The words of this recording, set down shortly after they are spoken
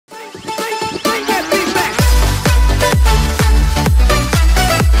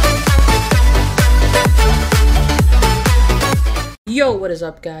What is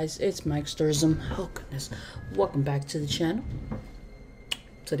up, guys? It's Mikesterism. Oh goodness, welcome back to the channel.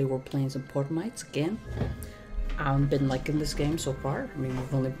 Today we're playing some Portamites again. I've been liking this game so far. I mean,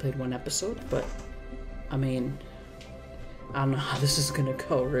 we've only played one episode, but I mean, I don't know how this is gonna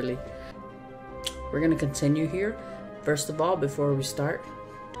go really. We're gonna continue here. First of all, before we start,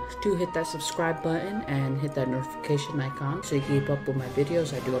 do hit that subscribe button and hit that notification icon so you keep up with my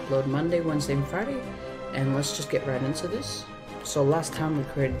videos. I do upload Monday, Wednesday, and Friday. And let's just get right into this. So last time we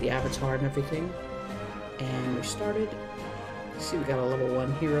created the avatar and everything, and we started. See, we got a level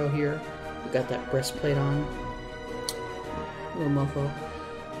 1 hero here. We got that breastplate on. Little mofo.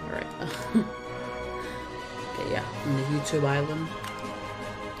 Alright. Okay, yeah, on the YouTube island.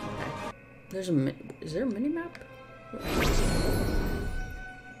 Okay. There's a is there a mini-map?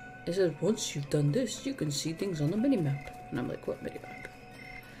 It says, once you've done this, you can see things on the mini-map. And I'm like, what mini-map?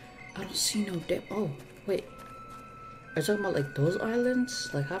 I don't see no damn. Oh, wait. Are you talking about like those islands?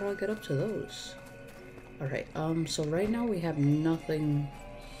 Like, how do I get up to those? Alright, so right now we have nothing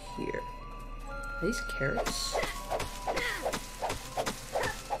here. Are these carrots?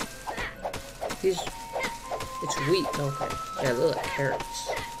 These, it's wheat, okay. Yeah, they look like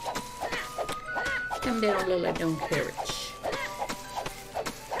carrots. Them they don't look like them carrots.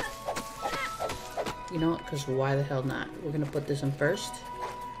 You know what, because why the hell not? We're gonna put this in first.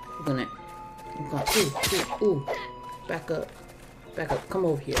 We're gonna ooh. Back up, come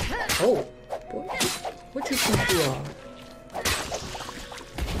over here. Oh, boy. What you think you are?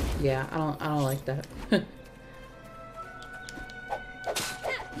 Yeah, I don't like that.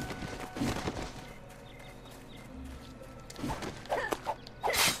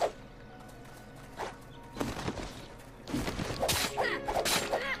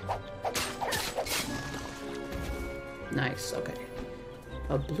 Nice, okay.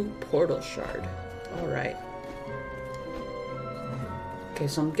 A blue portal shard. Alright. Okay,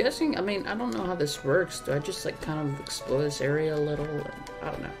 so I'm guessing, I mean, I don't know how this works. Do I just like kind of explore this area a little?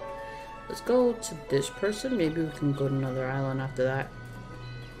 I don't know. Let's go to this person. Maybe we can go to another island after that.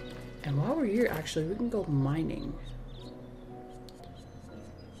 And while we're here, actually, we can go mining.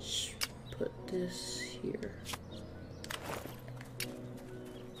 Just put this here.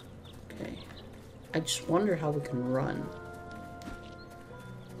 Okay. I just wonder how we can run.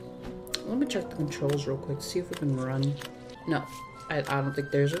 Let me check the controls real quick, see if we can run. No. I don't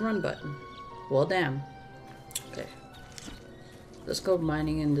think there's a run button. Well, damn. Okay. Let's go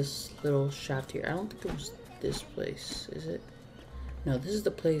mining in this little shaft here. I don't think it was this place, is it? No, this is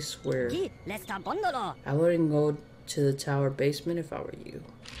the place where I wouldn't go to the tower basement if I were you.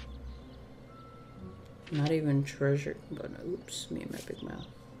 Not even treasure. But oops, me and my big mouth.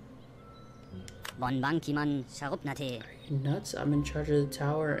 Are you nuts? I'm in charge of the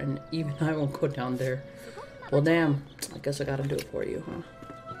tower, and even I won't go down there. Well, damn. I guess I gotta do it for you, huh?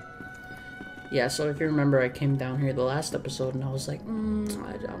 Yeah, so if you remember, I came down here the last episode, and I was like, I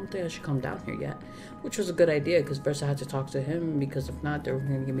don't think I should come down here yet. Which was a good idea, because first I had to talk to him, because if not, they were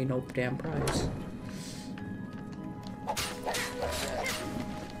gonna give me no damn prize.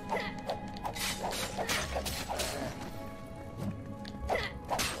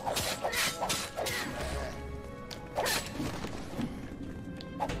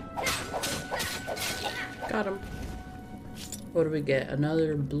 Got him. What do we get?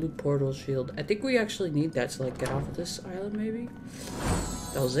 Another blue portal shield. I think we actually need that to like get off of this island, maybe?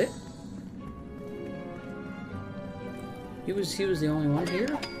 That was it? He was the only one here?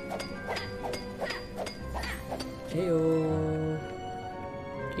 Heyo.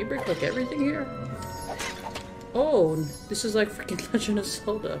 Can you break like everything here? Oh, this is like freaking Legend of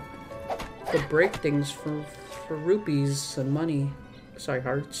Zelda. To break things for rupees and money. Sorry,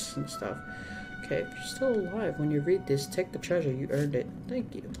 hearts and stuff. Okay, if you're still alive when you read this, take the treasure. You earned it.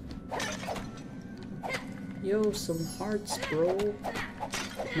 Thank you. Yo, some hearts, bro.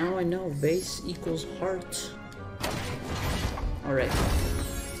 Now I know. Vase equals heart. Alright.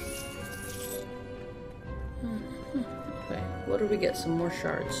 Okay, what do we get? Some more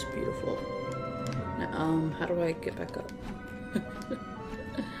shards. Beautiful. Now, how do I get back up?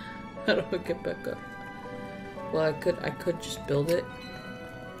 How do I get back up? Well, I could just build it.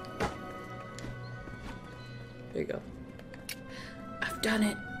 There you go. I've done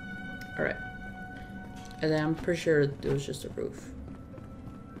it! Alright. And then I'm pretty sure it was just a roof.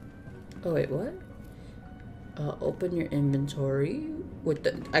 Oh wait, what? Open your inventory with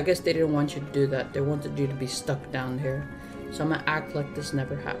the... I guess they didn't want you to do that. They wanted you to be stuck down there. So I'm gonna act like this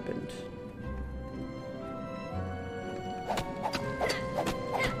never happened.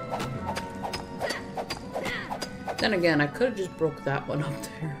 Then again, I could have just broke that one up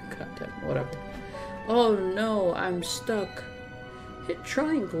there. Goddamn, whatever. Oh no, I'm stuck. Hit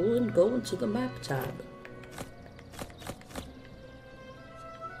triangle and go into the map tab.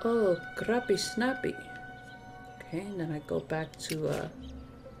 Oh, crappy snappy. Okay, and then I go back to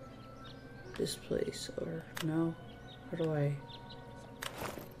this place, or no? How do I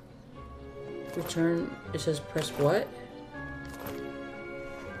return? It says press what?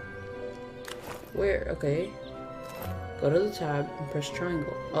 Where? Okay. Go to the tab and press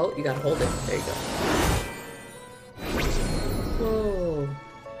triangle. Oh, you gotta hold it. There you go. Whoa.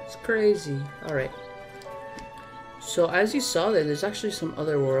 It's crazy. Alright. So as you saw there's actually some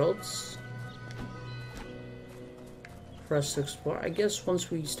other worlds for us to explore. I guess once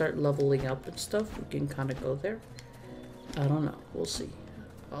we start leveling up and stuff, we can kind of go there. I don't know. We'll see.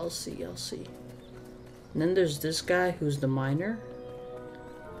 I'll see. And then there's this guy who's the miner.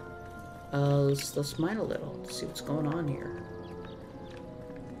 Let's mine a little. Let's see what's going on here.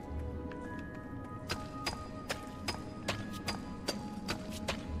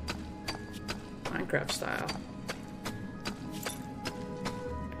 Minecraft style.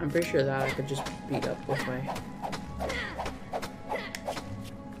 I'm pretty sure that I could just beat up with my...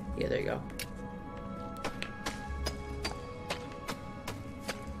 Yeah, there you go.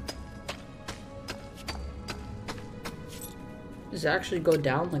 Does it actually go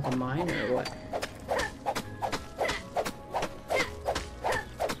down like a mine or what?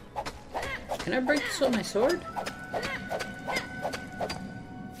 Can I break this with my sword?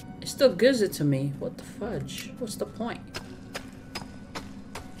 It still gives it to me. What the fudge? What's the point?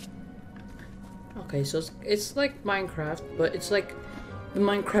 Okay, so it's like Minecraft, but it's like the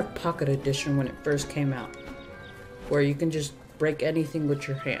Minecraft Pocket Edition when it first came out. Where you can just break anything with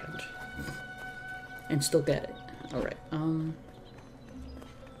your hand. And still get it. Alright,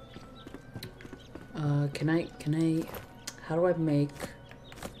 can I, how do I make,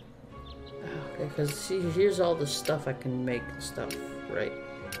 okay, because see, here's all the stuff I can make and stuff, right?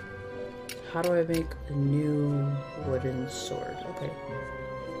 How do I make a new wooden sword? Okay.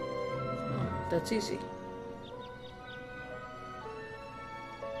 Oh, that's easy.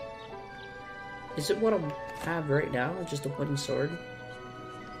 Is it what I have right now? Just a wooden sword?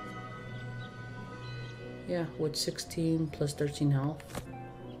 Yeah, with 16 plus 13 health.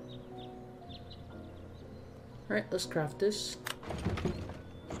 Alright, let's craft this.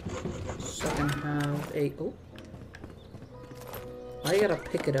 So I can have a... Oh. I gotta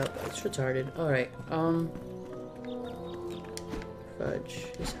pick it up. It's retarded. Alright, fudge.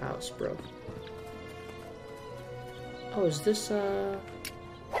 His house, bro. Oh, is this,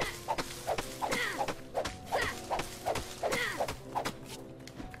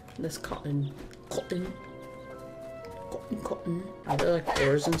 This cotton. Cotton. Are there like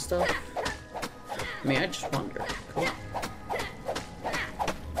ores and stuff? I mean, I just wonder. Cool.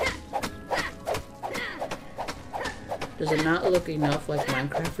 Does it not look enough like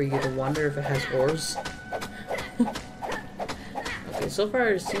Minecraft for you to wonder if it has ores? Okay, so far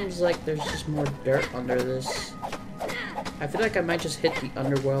it seems like there's just more dirt under this. I feel like I might just hit the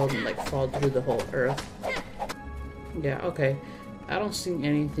underworld and like fall through the whole earth. Yeah, okay. I don't see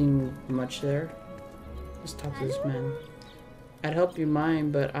anything much there. Let's talk to this man. I'd help you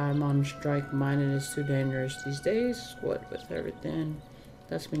mine, but I'm on strike. Mining is too dangerous these days. What with everything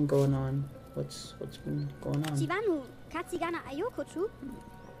that's been going on? What's been going on?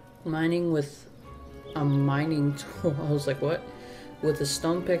 Mining with a mining tool. I was like, what? With a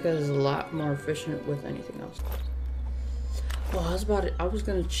stone pick is a lot more efficient with anything else. Well, I was about it. I was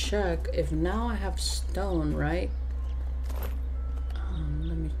gonna check if now I have stone, right?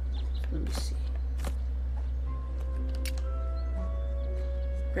 Let me see.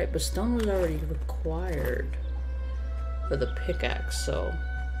 Right, but stone was already required for the pickaxe, so...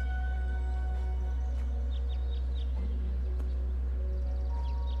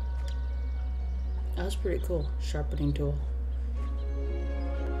 That was pretty cool. Sharpening tool.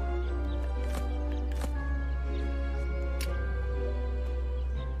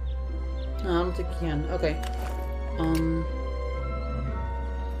 No, I don't think you can. Okay.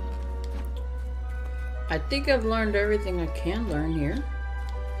 I think I've learned everything I can learn here.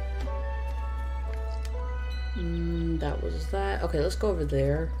 That was that. Okay, let's go over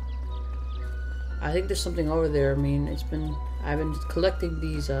there. I think there's something over there. I mean, I've been collecting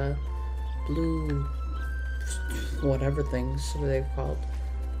these blue whatever things. What are they called?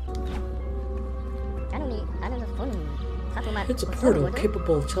 It's a portal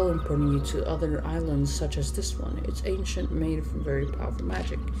capable of teleporting you to other islands such as this one. It's ancient, made from very powerful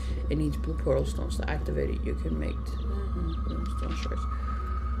magic. It needs blue portal stones to activate it. You can make stone shards.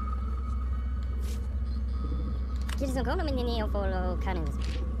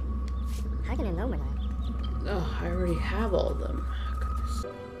 Oh, I already have all of them.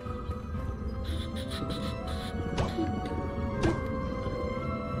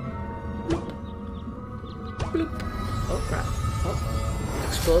 Bloop. Oh crap. Oh.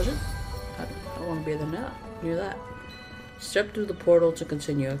 Explosion? I don't want to be near that. Step through the portal to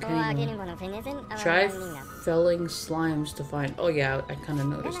continue. Try felling slimes to find. Oh yeah, I kind of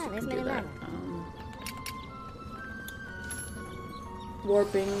noticed you can do that.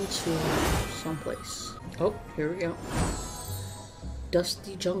 Warping to someplace. Oh, here we go.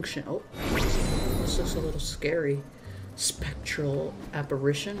 Dusty Junction. Oh, this looks a little scary. Spectral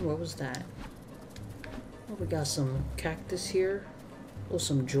apparition. What was that? Oh, we got some cactus here. Oh,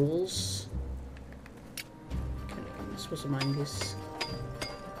 some jewels. I'm supposed to mine this.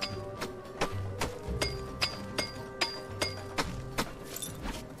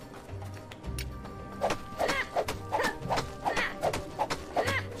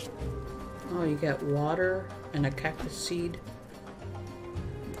 Oh, you got water and a cactus seed.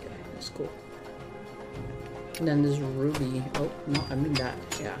 Okay, that's cool. And then this ruby. Oh, no, I mean that.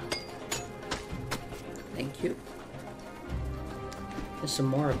 Yeah. Thank you. There's some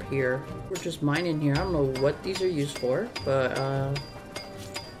more up here. We're just mining here. I don't know what these are used for, but,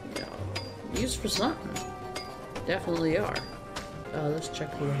 you know, used for something. Definitely are. Let's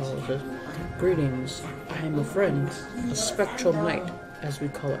check who the hell is this. Greetings. I am a friend, a spectral knight, as we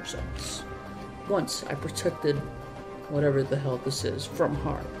call ourselves. Once I protected whatever the hell this is from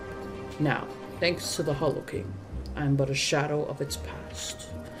harm. Now, thanks to the Hollow King, I am but a shadow of its past.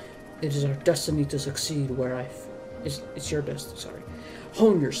 It is our destiny to succeed where it's your destiny, sorry.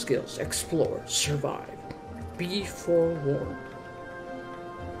 Hone your skills, explore, survive. Be forewarned.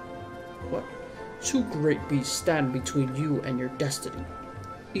 What? Two great beasts stand between you and your destiny.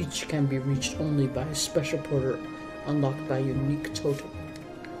 Each can be reached only by a special portal unlocked by a unique totem.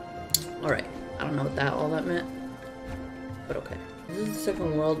 Alright, I don't know what all that meant. But okay. This is the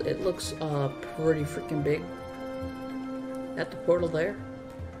second world. It looks pretty freaking big. At the portal there.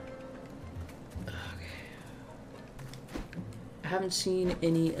 I haven't seen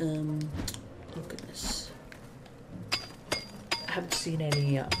any, oh goodness. I haven't seen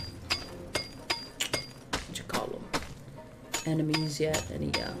any, what you call them, enemies yet,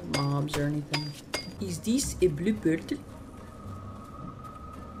 any, mobs or anything. Is this a blue portal?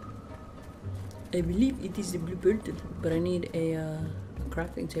 I believe it is a blue portal, but I need a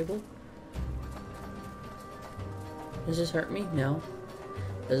crafting table. Does this hurt me? No.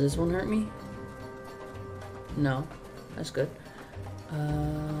 Does this one hurt me? No. That's good.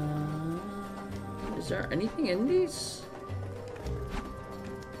 Is there anything in these?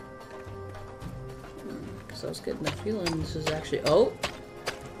 Because I was getting the feeling this is actually... Oh!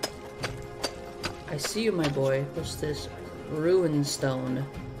 I see you, my boy. What's this? Ruin stone.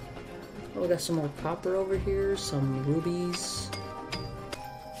 Oh, we got some more copper over here. Some rubies.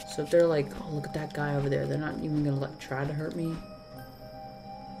 So if they're like... Oh, look at that guy over there. They're not even gonna like try to hurt me.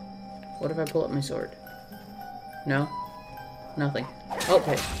 What if I pull up my sword? No? Nothing.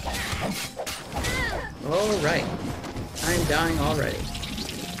 Okay. Alright. I'm dying already.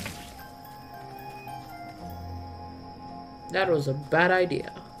 That was a bad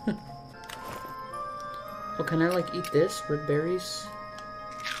idea. Oh, can I like eat this? Red berries?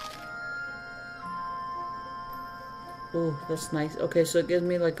 Oh, that's nice. Okay, so it gives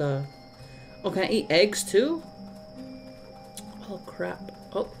me like a... Oh, can I eat eggs too? Oh, crap.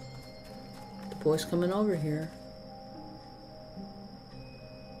 Oh. The boy's coming over here.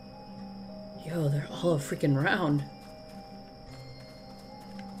 Yo, they're all freaking round.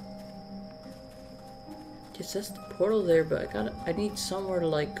 It says the portal there, but I need somewhere to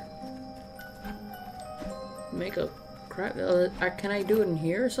like make a crap. Can I do it in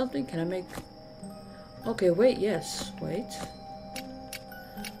here or something? Can I make? Okay, wait. Yes, wait.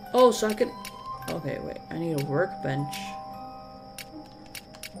 Oh, so I can. Okay, wait. I need a workbench.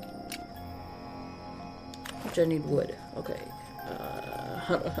 Which I need wood. Okay.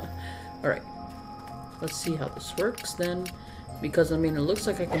 All right. Let's see how this works then. Because, I mean, it looks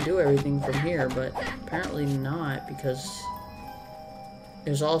like I can do everything from here, but apparently not, because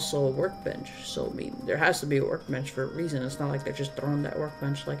there's also a workbench. So, I mean, there has to be a workbench for a reason. It's not like they're just throwing that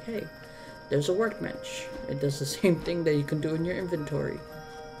workbench like, hey, there's a workbench. It does the same thing that you can do in your inventory.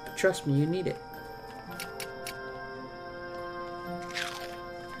 But trust me, you need it.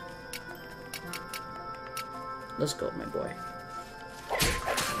 Let's go, my boy.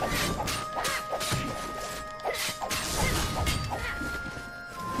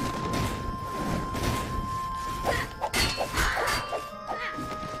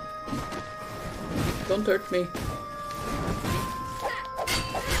 Don't hurt me.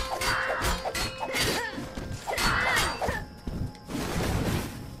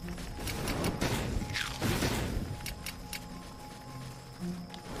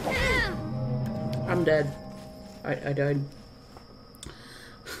 I'm dead. I died.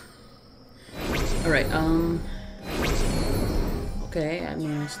 Alright, okay, I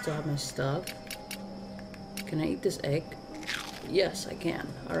mean, I still have my stuff. Can I eat this egg? Yes, I can.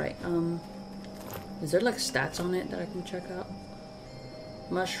 Alright, is there like stats on it that I can check out?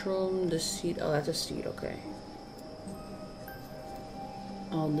 Mushroom, the seed. Oh, that's a seed, okay.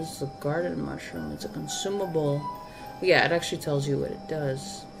 Oh, this is a garden mushroom. It's a consumable. Yeah, it actually tells you what it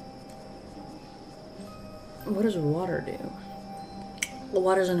does. What does water do? Well,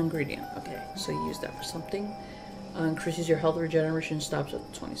 water is an ingredient. Okay, so you use that for something. Increases your health regeneration, stops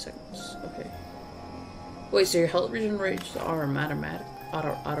at 20 seconds. Okay. Wait, so your health regenerates are automatic?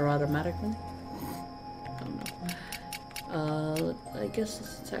 Automatically? I don't know. I guess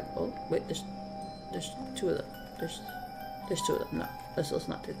let's attack. Oh, wait, there's two of them. There's two of them. No, let's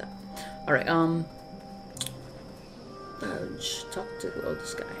not do that. All right. Talk to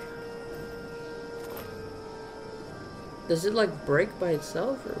this guy. Does it like break by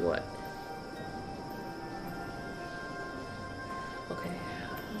itself or what? Okay.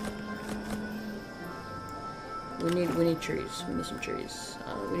 We need trees. We need some trees.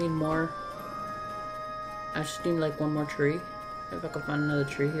 We need more. I just need like one more tree. If I can find another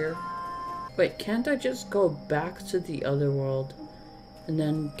tree here. Wait, can't I just go back to the other world and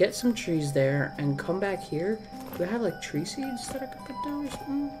then get some trees there and come back here? Do I have like tree seeds that I could put down or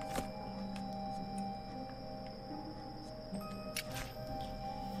something?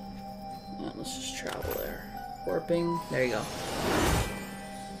 Let's just travel there. Warping. There you go.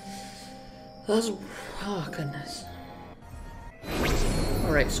 That's... Oh, goodness.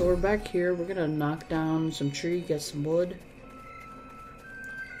 Alright, so we're back here. We're gonna knock down some tree, get some wood.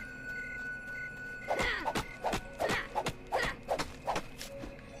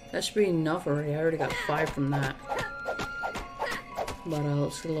 That should be enough already. I already got 5 from that. But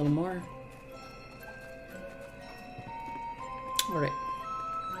let's get a little more. Alright.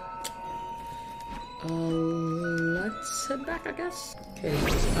 Let's head back, I guess. Okay,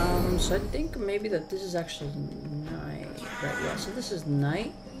 so I think maybe that this is actually night. Right, yeah, so this is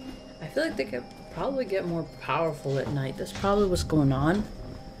night. I feel like they could probably get more powerful at night. That's probably what's going on.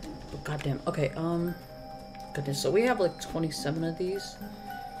 But goddamn, okay, goodness, so we have like 27 of these.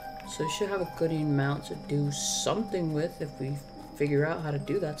 So we should have a good amount to do something with if we figure out how to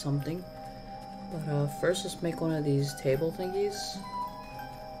do that something. But first let's make one of these table thingies.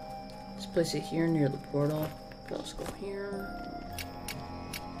 Let's place it here near the portal. Okay, let's go here.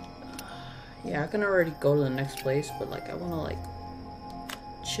 Yeah, I can already go to the next place, but like I wanna like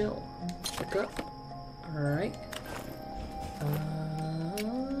chill. Pick up. Alright.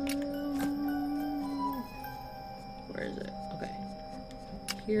 Where is it? Okay.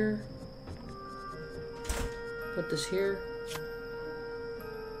 Here. Put this here.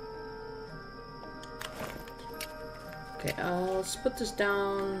 Okay, let's put this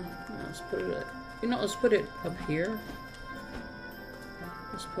down. Let's put it, let's put it up here.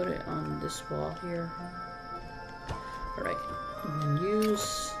 Let's put it on this wall here. Alright, and then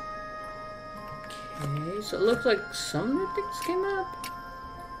use. Okay, so it looks like some new things came up.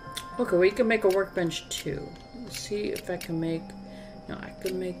 Okay, we can make a workbench too. Let's see if I can make. No, I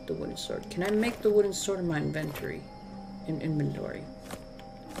can make the wooden sword. Can I make the wooden sword in my inventory? Inventory.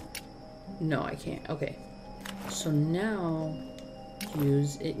 No, I can't. Okay. So now,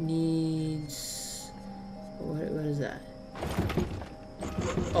 it needs, what is that?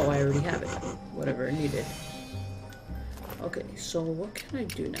 Oh, I already have it. Whatever it needed. Okay, so what can I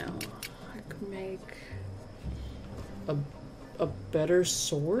do now? I could make a better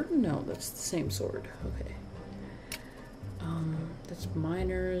sword? No, that's the same sword. Okay. That's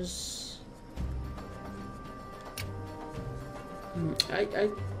miners.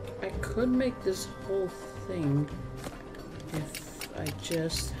 I could make this whole thing if I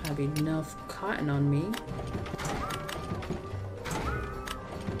just have enough cotton on me.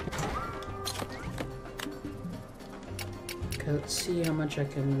 Okay, let's see how much I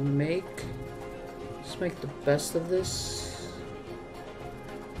can make. Let's make the best of this.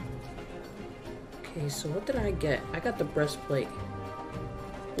 Okay, so what did I get? I got the breastplate,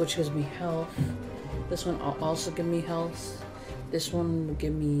 which gives me health. This one will also give me health. This one will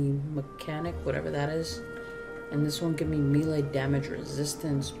give me mechanic, whatever that is. And this one give me melee damage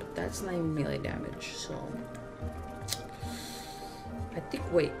resistance, but that's not even melee damage, so... I think,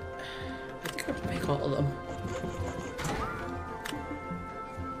 wait. I think I can make all of them.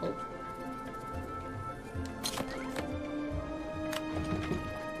 Oh.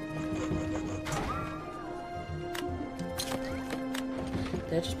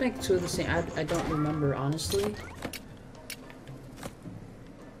 Did I just make 2 of the same? I don't remember, honestly.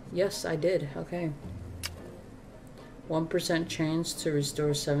 Yes, I did. Okay. 1% chance to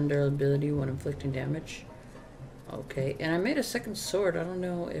restore 7 durability when inflicting damage. Okay, and I made a second sword. I don't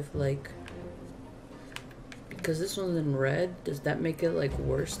know if, like, because this one's in red, does that make it, like,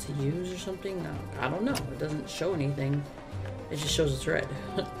 worse to use or something? No, I don't know. It doesn't show anything. It just shows it's red.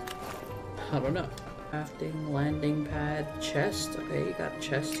 I don't know. Crafting, landing pad, chest. Okay, you got a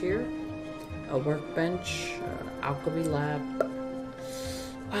chest here. A workbench, alchemy lab.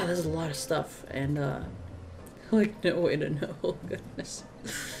 Wow, there's a lot of stuff. And, like, no way to know. Oh, goodness.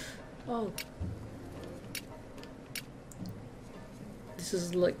 Oh. This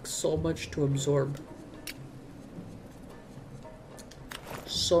is, like, so much to absorb.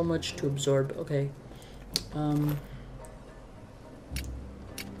 So much to absorb. Okay.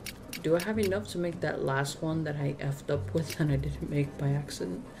 Do I have enough to make that last one that I effed up with and I didn't make by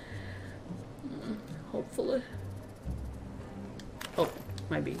accident? Hopefully. Oh,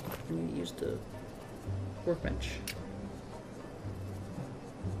 might be. I need to use the workbench.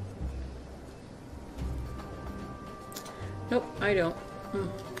 Nope, I don't.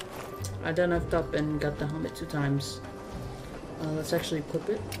 I done effed up and got the helmet 2 times. Let's actually equip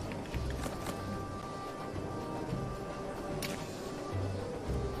it.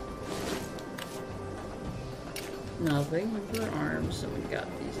 Nothing with our arms, and we got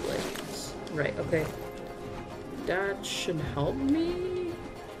these legs. Right, okay. That should help me.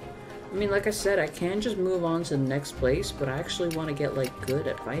 I mean, like I said, I can just move on to the next place, but I actually want to get, like, good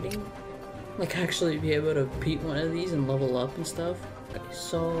at fighting. Like, actually be able to beat one of these and level up and stuff. Okay,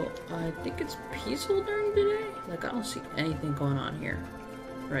 so, I think it's peaceful during the day. Like, I don't see anything going on here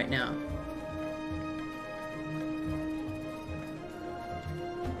right now.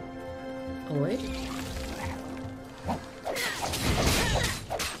 Oh, wait.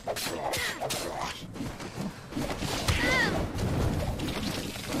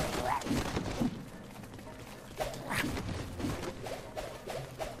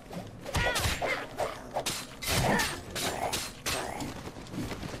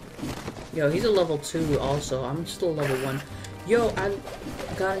 Yo, he's a level 2 also. I'm still level 1. Yo, I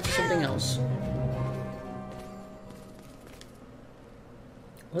got into something else.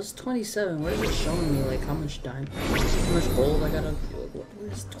 What's 27? What is it showing me? Like, how much time? How much gold I gotta...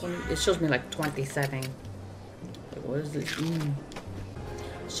 What is 20? It shows me, like, 27. Like, what is this?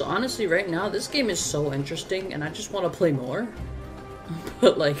 So, honestly, right now, this game is so interesting, and I just want to play more.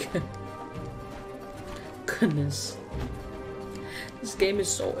 But, like... Goodness. This game is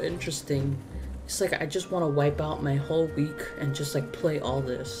so interesting. It's like I just want to wipe out my whole week and just like play all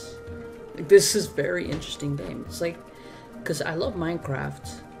this. Like, this is very interesting game. It's like, because I love Minecraft,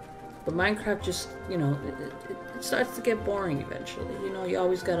 but Minecraft just, you know, it starts to get boring eventually. You know, you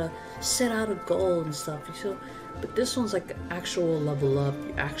always gotta set out a goal and stuff. So, but this one's like actual level up.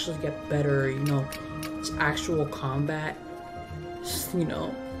 You actually get better. You know, it's actual combat. You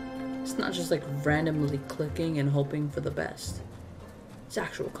know, it's not just like randomly clicking and hoping for the best. It's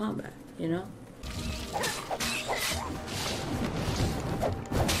actual combat, you know?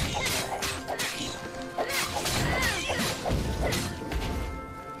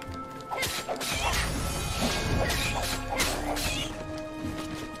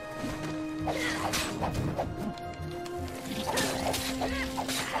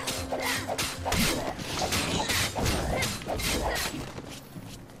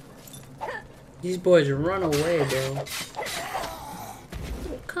 These boys run away, bro.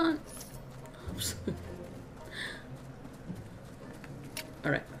 Cunt.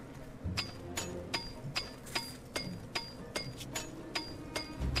 Alright.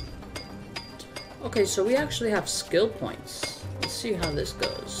 Okay, so we actually have skill points. Let's see how this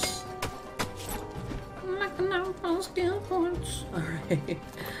goes. Skill points. Alright.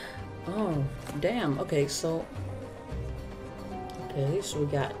 Oh, damn. Okay, so we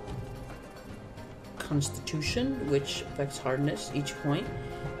got Constitution, which affects hardness. Each point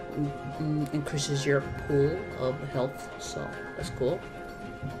increases your pool of health, so that's cool.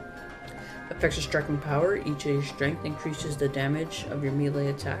 Affects your striking power. Each of your strength increases the damage of your melee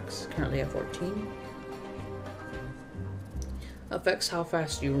attacks, currently at 14. Affects how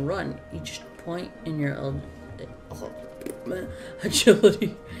fast you run. Each point in your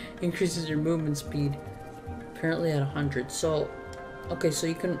agility increases your movement speed, currently at 100. So, okay, so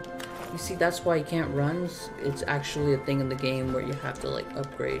you see, that's why you can't run. It's actually a thing in the game where you have to, like,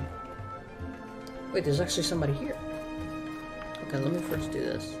 upgrade. Wait, there's actually somebody here. Okay, let me first do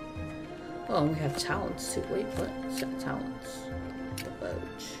this. Oh, and we have talents too. Wait, what? Set talents. The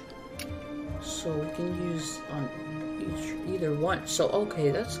boat. So we can use on either one. So,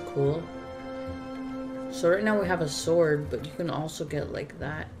 okay, that's cool. So right now we have a sword, but you can also get, like,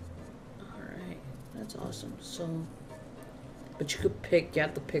 that. That's awesome. So, but you could pick, you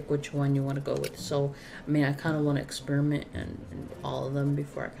have to pick which one you want to go with. So, I mean, I kind of want to experiment and all of them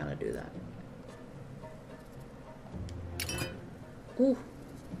before I kind of do that. Ooh,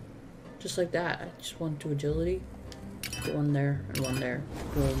 just like that. I just want to agility. Put one there and one there.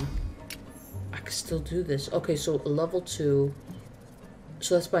 Boom. I can still do this. Okay, so level 2.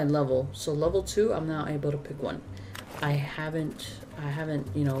 So that's by level. So level 2, I'm now able to pick one. I haven't,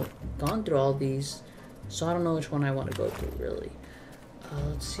 you know, gone through all these, so I don't know which one I want to go through, really.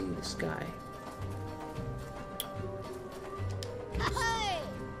 Let's see this guy.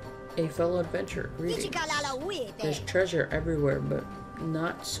 A fellow adventurer, greetings. There's treasure everywhere, but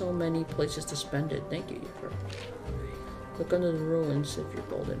not so many places to spend it. Thank you. Look under the ruins if you're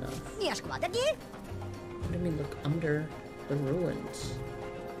bold enough. What do you mean look under the ruins?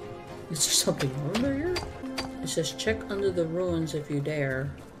 Is there something under here? It says check under the ruins if you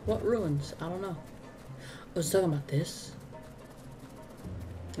dare. What ruins? I don't know. I was talking about this.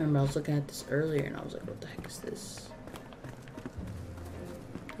 Remember, I was looking at this earlier and I was like, what the heck is this?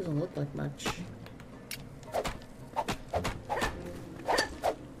 Doesn't look like much.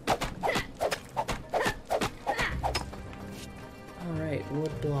 Alright,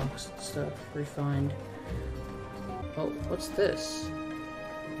 wood blocks and stuff. Refined. Oh, what's this?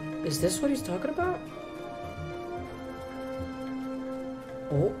 Is this what he's talking about?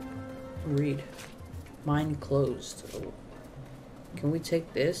 Oh, read. Mine closed. Oh. Can we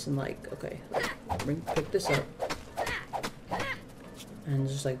take this and like, okay, pick this up and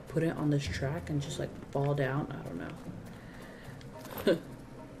just like put it on this track and just like fall down? I don't know.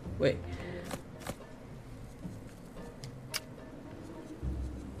 Wait.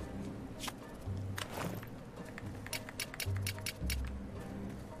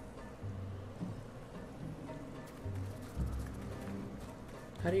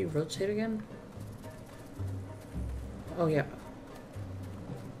 How do you rotate again? Oh, yeah.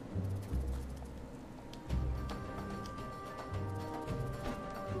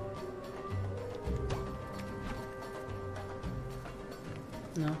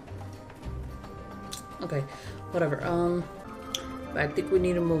 No. Okay, whatever. I think we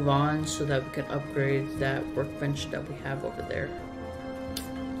need to move on so that we can upgrade that workbench that we have over there.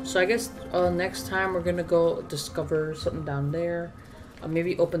 So I guess next time we're gonna go discover something down there.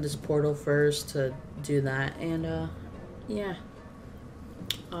 Maybe open this portal first to do that, and yeah.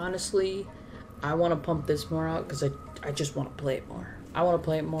 Honestly, I want to pump this more out because I just want to play it more. I want to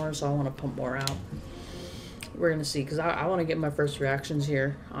play it more, so I want to pump more out. We're gonna see, because I want to get my first reactions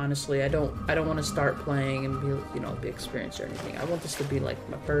here. Honestly, I don't want to start playing and be, you know, be experienced or anything. I want this to be like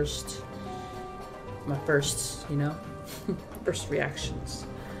my first, you know, first reactions.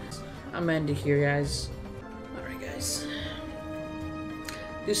 I'm gonna end it here, guys. All right, guys.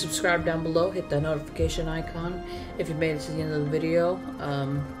 Do subscribe down below, hit that notification icon if you made it to the end of the video.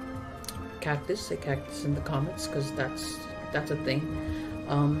 Say cactus in the comments, because that's a thing.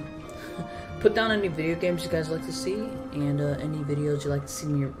 Put down any video games you guys like to see, and any videos you like to see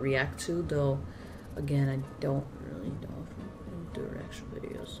me react to, though again I don't really know if I'm gonna do reaction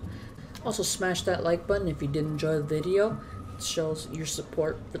videos. Also smash that like button if you did enjoy the video. It shows your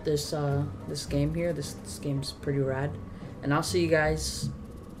support for this this game here. This game's pretty rad. And I'll see you guys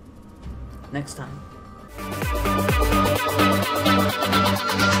next time.